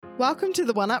Welcome to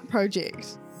the One Up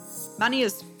Project. Money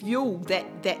is fuel that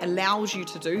allows you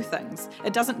to do things.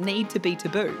 It doesn't need to be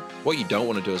taboo. What you don't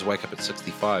want to do is wake up at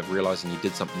 65 realising you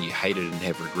did something you hated and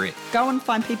have regret. Go and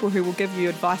find people who will give you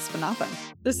advice for nothing.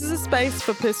 This is a space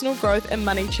for personal growth and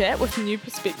money chat with new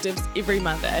perspectives every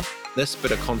Monday. This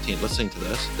bit of content, listening to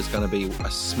this, is going to be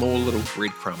a small little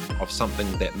breadcrumb of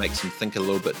something that makes them think a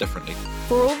little bit differently.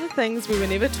 For all the things we were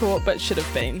never taught but should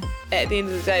have been. At the end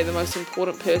of the day, the most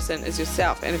important person is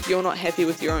yourself, and if you're not happy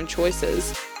with your own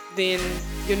choices, then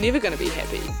you're never going to be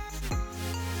happy.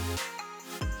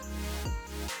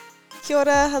 Kia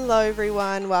ora, hello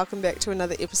everyone, welcome back to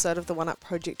another episode of the One Up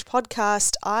Project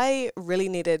podcast. I really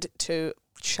needed to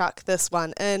chuck this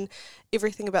one in,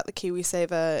 everything about the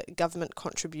KiwiSaver government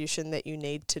contribution that you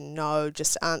need to know,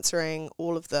 just answering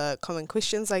all of the common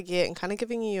questions I get and kind of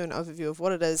giving you an overview of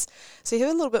what it is, so you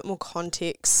have a little bit more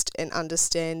context and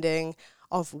understanding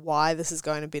of why this is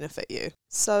going to benefit you.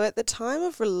 So at the time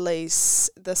of release,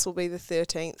 this will be the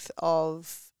 13th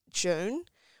of June,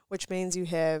 which means you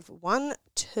have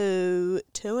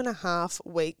 2.5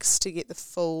 weeks to get the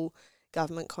full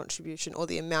government contribution, or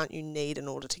the amount you need in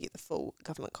order to get the full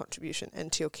government contribution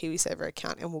into your KiwiSaver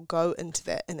account, and we'll go into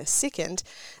that in a second.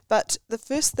 But the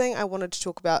first thing I wanted to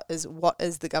talk about is, what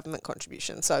is the government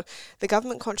contribution? So the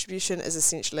government contribution is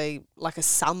essentially like a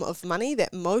sum of money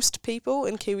that most people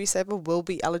in KiwiSaver will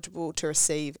be eligible to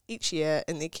receive each year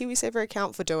in their KiwiSaver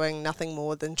account for doing nothing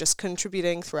more than just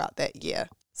contributing throughout that year.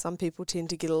 Some people tend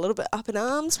to get a little bit up in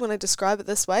arms when I describe it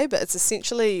this way, but it's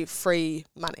essentially free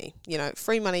money.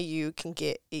 Free money you can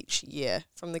get each year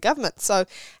from the government. So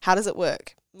how does it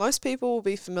work? Most people will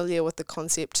be familiar with the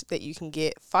concept that you can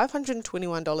get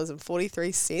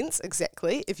 $521.43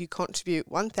 exactly if you contribute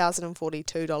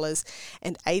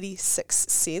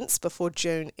 $1,042.86 before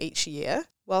June each year.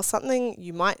 Well, something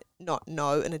you might not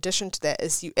know in addition to that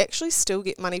is you actually still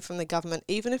get money from the government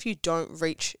even if you don't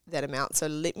reach that amount. So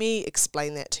let me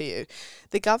explain that to you.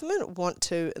 The government want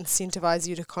to incentivize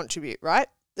you to contribute, right?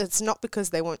 It's not because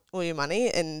they want all your money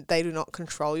and they do not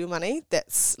control your money.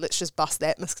 Let's just bust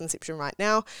that misconception right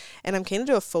now. And I'm keen to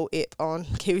do a full ep on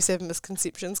KiwiSaver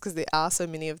misconceptions because there are so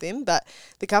many of them. But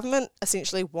the government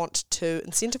essentially want to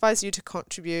incentivize you to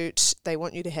contribute. They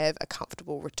want you to have a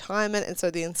comfortable retirement. And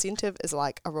so the incentive is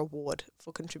like a reward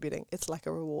for contributing. It's like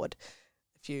a reward,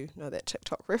 if you know that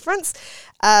TikTok reference.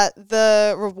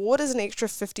 The reward is an extra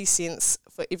 50 cents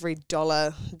for every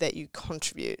dollar that you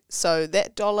contribute. So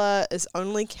that dollar is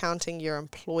only counting your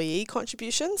employee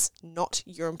contributions, not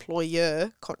your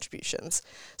employer contributions.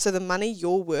 So the money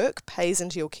your work pays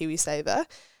into your KiwiSaver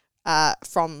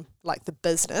from like the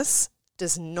business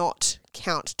does not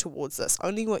count towards this.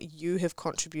 Only what you have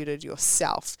contributed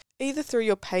yourself, either through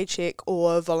your paycheck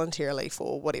or voluntarily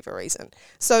for whatever reason.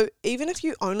 So even if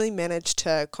you only manage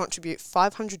to contribute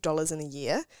 $500 in a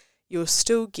year, you'll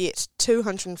still get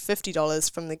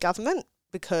 $250 from the government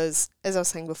because, as I was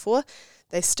saying before,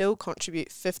 they still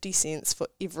contribute 50 cents for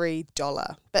every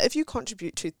dollar. But if you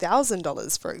contribute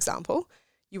 $2,000, for example,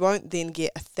 you won't then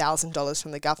get $1,000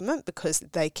 from the government because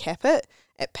they cap it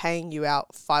at paying you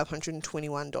out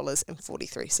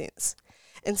 $521.43.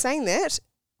 In saying that,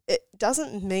 it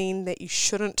doesn't mean that you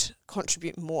shouldn't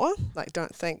contribute more. Like,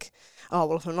 don't think, oh,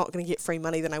 well, if I'm not going to get free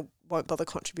money, then I won't bother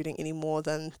contributing any more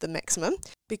than the maximum,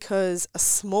 because a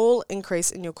small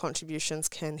increase in your contributions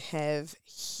can have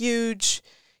huge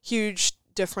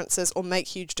differences or make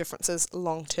huge differences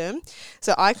long term.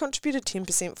 So I contributed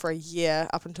 10% for a year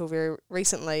up until very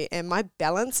recently, and my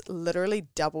balance literally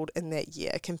doubled in that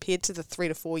year compared to the 3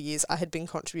 to 4 years I had been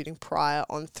contributing prior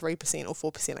on 3%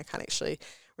 or 4%. I can't actually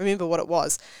remember what it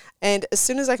was. And as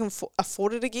soon as I can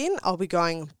afford it again, I'll be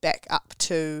going back up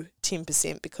to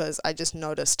 10% because I just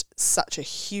noticed such a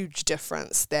huge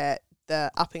difference that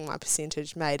the upping my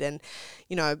percentage made. And,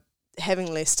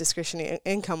 having less discretionary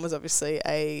income was obviously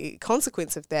a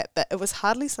consequence of that, but it was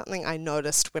hardly something I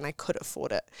noticed when I could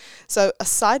afford it. So a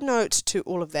side note to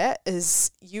all of that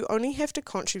is you only have to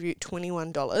contribute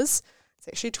 $21. It's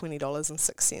actually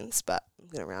 $20.06, but I'm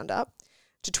going to round up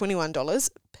to $21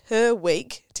 per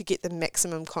week to get the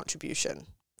maximum contribution.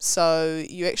 So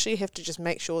you actually have to just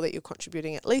make sure that you're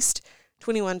contributing at least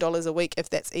 $21 a week if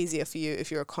that's easier for you, if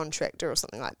you're a contractor or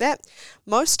something like that.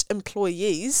 Most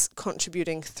employees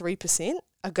contributing 3%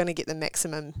 are going to get the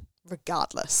maximum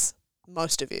regardless,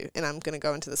 most of you, and I'm going to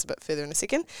go into this a bit further in a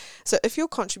second. So if you're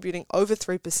contributing over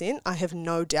 3%, I have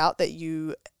no doubt that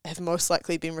you have most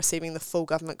likely been receiving the full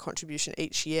government contribution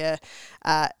each year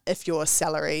if you're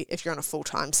on a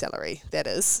full-time salary, that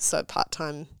is. So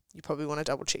part-time, you probably want to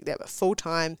double check that, but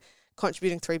full-time,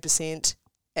 contributing 3%,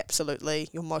 absolutely,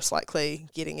 you're most likely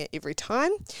getting it every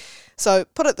time. So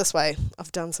put it this way,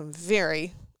 I've done some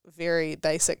very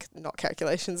basic, not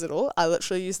calculations at all. I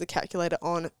literally use the calculator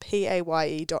on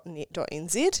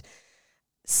paye.net.nz.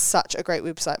 Such a great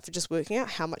website for just working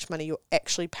out how much money you're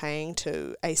actually paying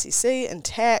to ACC and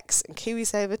tax and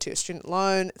KiwiSaver to your student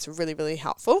loan. It's really, really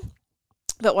helpful.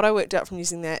 But what I worked out from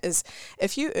using that is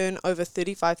if you earn over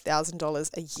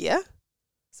 $35,000 a year,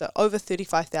 so over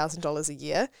 $35,000 a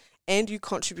year, and you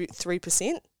contribute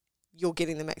 3%, you're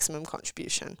getting the maximum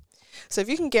contribution. So if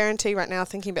you can guarantee right now,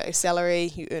 thinking about your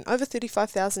salary, you earn over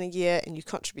 $35,000 a year and you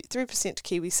contribute 3% to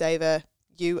KiwiSaver,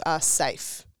 you are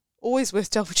safe. Always worth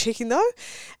double checking though,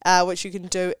 which you can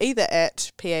do either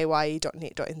at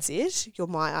paye.net.nz, your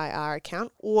MyIR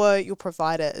account, or your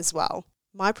provider as well.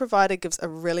 My provider gives a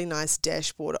really nice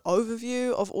dashboard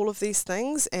overview of all of these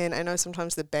things, and I know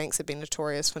sometimes the banks have been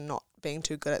notorious for not being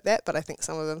too good at that, but I think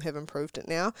some of them have improved it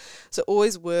now. So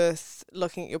always worth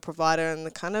looking at your provider and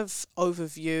the kind of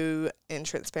overview and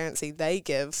transparency they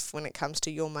give when it comes to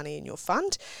your money in your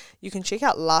fund. You can check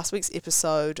out last week's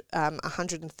episode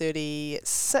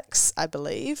 136, I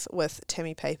believe, with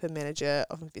Tammy Paper, Manager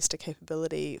of Investor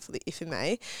Capability for the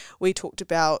FMA. We talked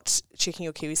about checking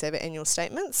your KiwiSaver annual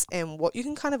statements and what you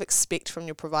can kind of expect from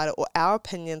your provider, or our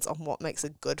opinions on what makes a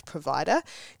good provider,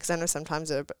 because I know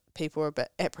sometimes people are a bit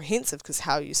apprehensive because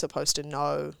how are you supposed to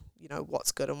know,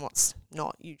 what's good and what's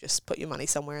not? You just put your money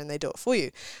somewhere and they do it for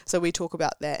you. So we talk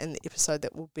about that in the episode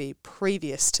that will be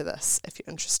previous to this if you're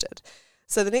interested.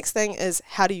 So the next thing is,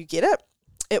 how do you get it?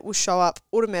 It will show up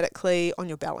automatically on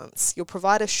your balance. Your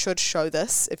provider should show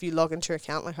this if you log into your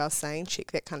account, like I was saying,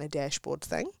 check that kind of dashboard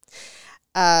thing.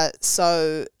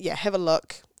 So yeah, have a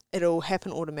look. It'll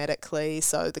happen automatically.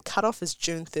 So the cutoff is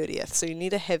June 30th. So you need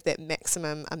to have that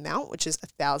maximum amount, which is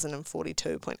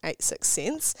 1,042.86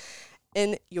 cents,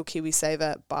 in your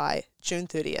KiwiSaver by June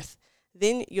 30th.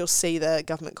 Then you'll see the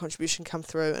government contribution come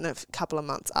through in a couple of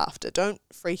months after. Don't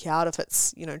freak out if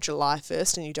it's, July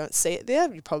 1st and you don't see it there.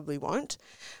 You probably won't.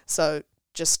 So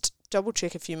just double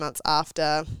check a few months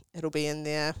after. It'll be in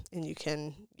there and you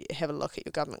can have a look at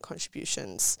your government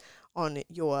contributions on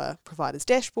your provider's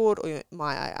dashboard or your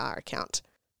MyIR account.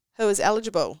 Who is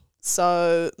eligible?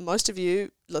 So most of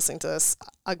you listening to this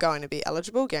are going to be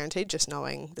eligible, guaranteed, just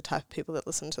knowing the type of people that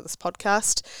listen to this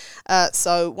podcast.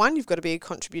 So one, you've got to be a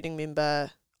contributing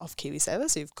member of KiwiSaver,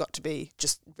 so you've got to be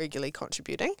just regularly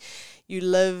contributing. You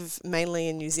live mainly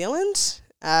in New Zealand.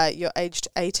 You're aged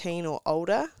 18 or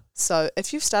older. So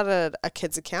if you've started a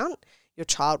kids account, your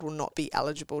child will not be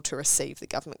eligible to receive the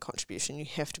government contribution. You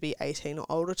have to be 18 or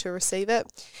older to receive it.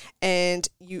 And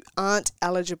you aren't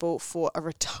eligible for a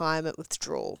retirement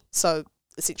withdrawal. So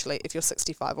essentially, if you're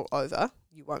 65 or over,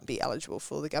 you won't be eligible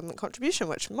for the government contribution,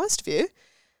 which most of you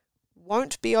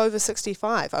won't be over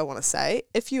 65, I want to say.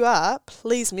 If you are,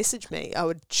 please message me. I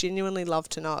would genuinely love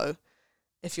to know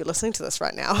if you're listening to this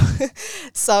right now.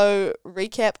 So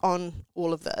recap on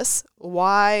all of this.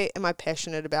 Why am I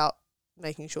passionate about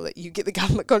making sure that you get the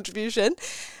government contribution?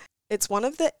 It's one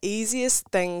of the easiest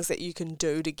things that you can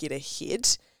do to get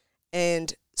ahead,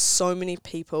 and so many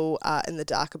people are in the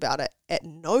dark about it at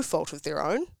no fault of their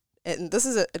own. And this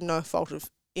is at no fault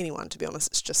of anyone, to be honest.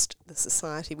 It's just the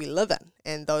society we live in,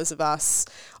 and those of us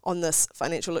on this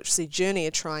financial literacy journey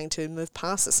are trying to move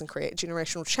past this and create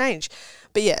generational change.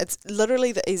 But yeah, it's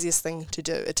literally the easiest thing to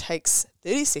do. It takes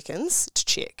 30 seconds to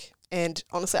check. And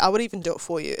honestly, I would even do it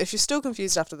for you. If you're still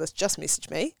confused after this, just message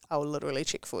me. I will literally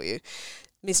check for you.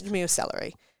 Message me your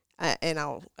salary, and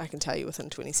I can tell you within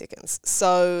 20 seconds.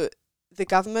 So the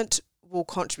government will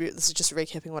contribute, this is just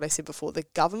recapping what I said before, the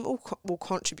government will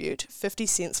contribute 50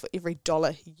 cents for every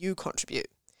dollar you contribute,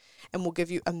 and will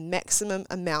give you a maximum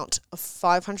amount of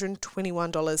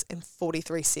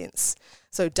 $521.43.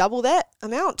 So double that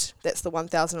amount, that's the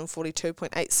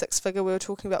 1,042.86 figure we were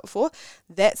talking about before.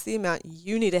 That's the amount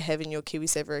you need to have in your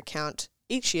KiwiSaver account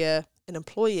each year in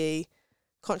employee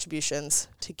contributions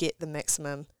to get the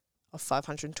maximum of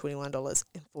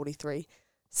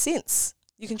 $521.43.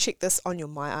 You can check this on your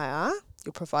MyIR,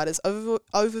 your provider's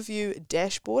overview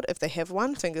dashboard, if they have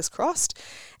one, fingers crossed,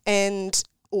 and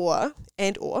or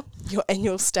your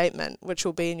annual statement, which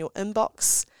will be in your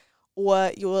inbox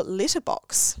or your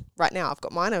letterbox. Right now, I've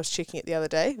got mine. I was checking it the other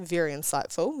day. Very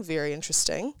insightful, very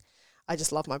interesting. I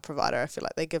just love my provider. I feel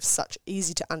like they give such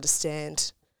easy to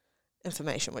understand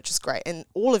information, which is great. And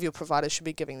all of your providers should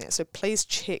be giving that. So please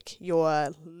check your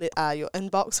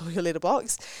inbox or your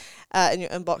letterbox. In your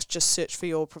inbox, just search for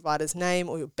your provider's name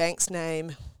or your bank's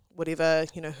name, whatever,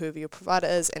 whoever your provider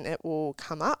is, and it will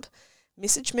come up.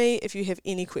 Message me if you have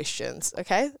any questions,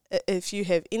 okay? If you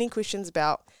have any questions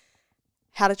about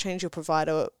how to change your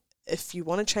provider, if you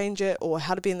want to change it, or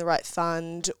how to be in the right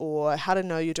fund, or how to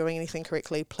know you're doing anything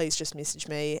correctly, please just message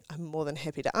me. I'm more than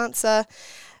happy to answer.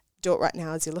 Do it right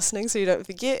now as you're listening so you don't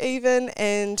forget even.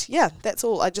 And yeah, that's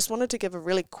all. I just wanted to give a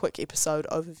really quick episode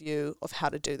overview of how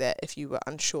to do that if you were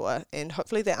unsure, and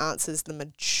hopefully that answers the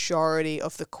majority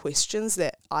of the questions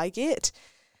that I get.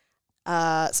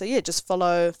 So yeah, just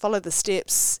follow the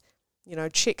steps,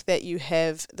 check that you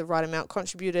have the right amount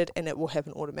contributed, and it will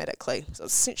happen automatically. So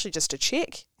it's essentially just a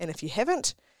check, and if you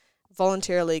haven't,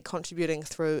 voluntarily contributing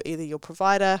through either your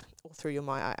provider or through your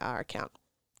MyIR account.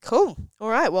 Cool. All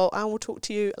right. Well, I will talk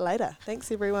to you later.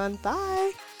 Thanks, everyone.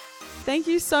 Bye. Thank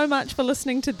you so much for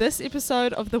listening to this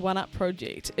episode of the One Up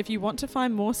Project. If you want to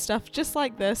find more stuff just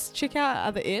like this, check out our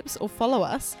other apps or follow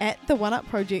us at the One Up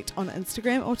Project on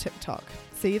Instagram or TikTok.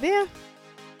 See you there.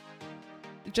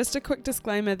 Just a quick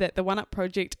disclaimer that the One Up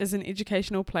Project is an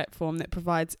educational platform that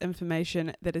provides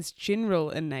information that is general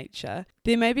in nature.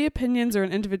 There may be opinions or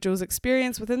an individual's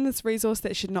experience within this resource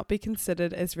that should not be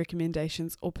considered as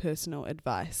recommendations or personal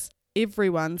advice.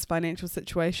 Everyone's financial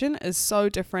situation is so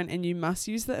different, and you must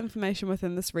use the information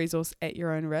within this resource at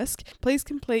your own risk. Please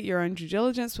complete your own due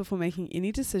diligence before making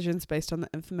any decisions based on the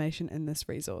information in this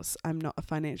resource. I'm not a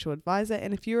financial advisor,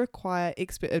 and if you require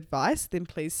expert advice, then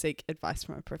please seek advice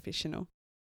from a professional.